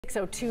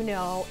6:02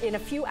 now. In a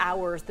few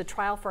hours, the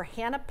trial for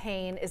Hannah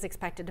Payne is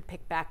expected to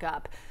pick back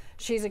up.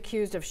 She's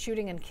accused of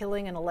shooting and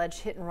killing an alleged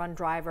hit-and-run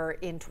driver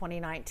in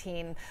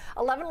 2019.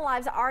 11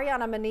 Alive's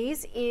Ariana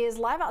Maniz is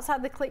live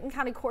outside the Clayton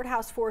County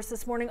Courthouse for us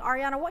this morning.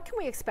 Ariana, what can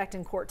we expect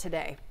in court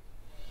today?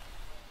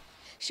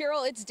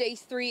 Cheryl, it's day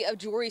 3 of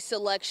jury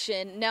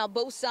selection. Now,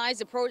 both sides,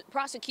 the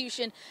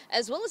prosecution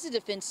as well as the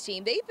defense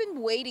team, they've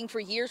been waiting for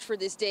years for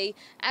this day,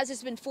 as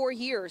it's been 4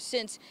 years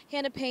since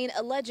Hannah Payne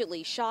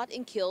allegedly shot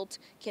and killed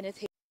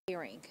Kenneth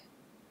Herring.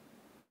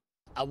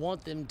 I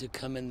want them to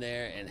come in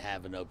there and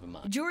have an open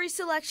mind. Jury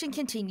selection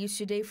continues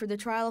today for the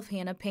trial of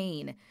Hannah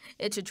Payne.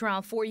 It's a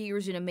trial 4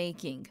 years in the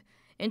making.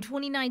 In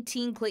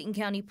 2019, Clayton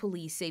County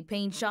police say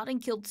Payne shot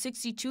and killed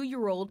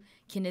 62-year-old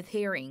Kenneth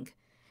Herring.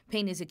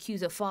 Payne is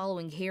accused of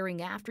following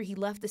Herring after he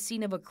left the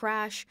scene of a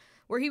crash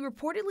where he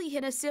reportedly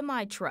hit a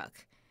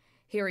semi-truck.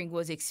 Herring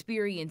was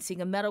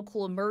experiencing a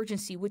medical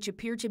emergency which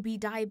appeared to be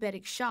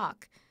diabetic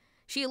shock.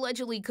 She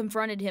allegedly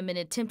confronted him and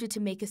attempted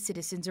to make a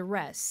citizen's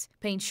arrest.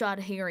 Payne shot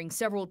Herring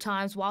several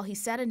times while he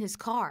sat in his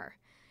car.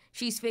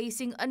 She's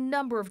facing a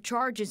number of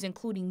charges,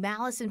 including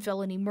malice and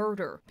felony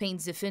murder.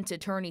 Payne's defense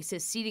attorney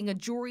says seating a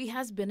jury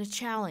has been a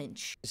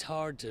challenge. It's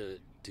hard to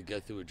go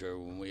through a jury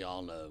when we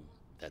all know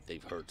that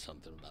they've heard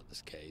something about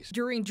this case.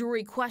 During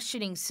jury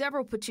questioning,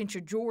 several potential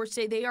jurors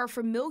say they are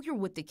familiar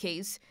with the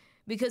case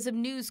because of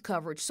news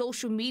coverage,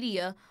 social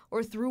media,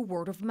 or through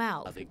word of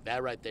mouth. I think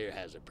that right there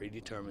has it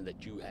predetermined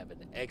that you have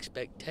an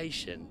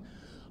expectation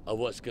of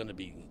what's going to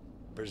be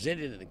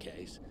presented in the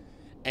case,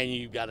 and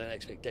you've got an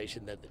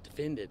expectation that the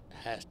defendant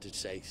has to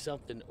say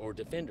something or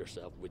defend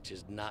herself, which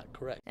is not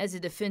correct. As the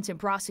defense and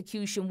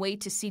prosecution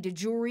wait to see the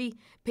jury,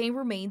 Payne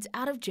remains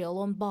out of jail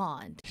on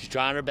bond. She's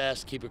trying her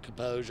best to keep her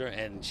composure,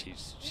 and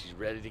she's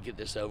ready to get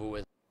this over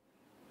with.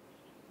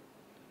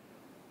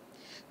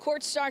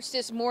 Court starts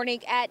this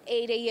morning at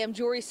 8 a.m.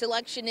 Jury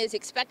selection is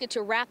expected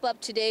to wrap up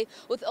today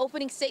with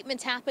opening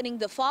statements happening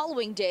the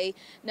following day.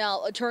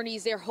 Now,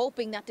 attorneys, they're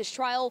hoping that this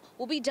trial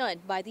will be done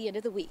by the end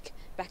of the week.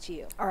 Back to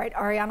you. All right,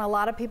 Ariana, a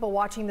lot of people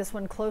watching this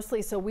one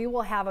closely, so we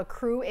will have a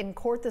crew in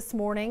court this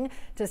morning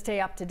to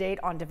stay up to date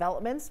on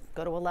developments.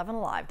 Go to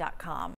 11alive.com.